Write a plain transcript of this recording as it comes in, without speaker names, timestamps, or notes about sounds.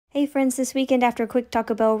Hey friends, this weekend after a quick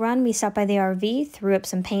Taco Bell run, we stopped by the RV, threw up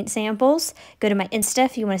some paint samples. Go to my Insta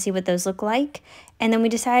if you want to see what those look like. And then we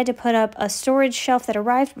decided to put up a storage shelf that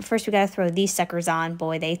arrived, but first we gotta throw these suckers on.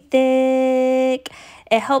 Boy, they thick.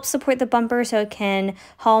 It helps support the bumper so it can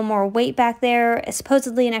haul more weight back there. It's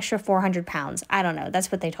supposedly an extra 400 pounds. I don't know,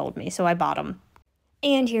 that's what they told me, so I bought them.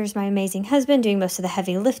 And here's my amazing husband doing most of the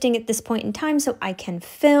heavy lifting at this point in time so I can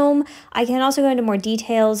film. I can also go into more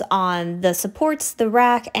details on the supports, the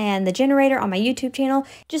rack, and the generator on my YouTube channel.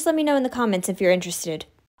 Just let me know in the comments if you're interested.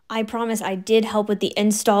 I promise I did help with the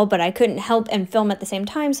install, but I couldn't help and film at the same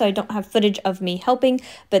time, so I don't have footage of me helping,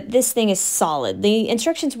 but this thing is solid. The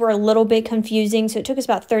instructions were a little bit confusing, so it took us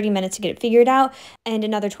about 30 minutes to get it figured out, and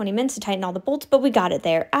another 20 minutes to tighten all the bolts, but we got it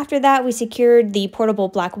there. After that, we secured the portable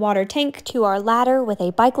black water tank to our ladder with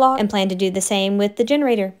a bike lock, and plan to do the same with the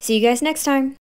generator. See you guys next time!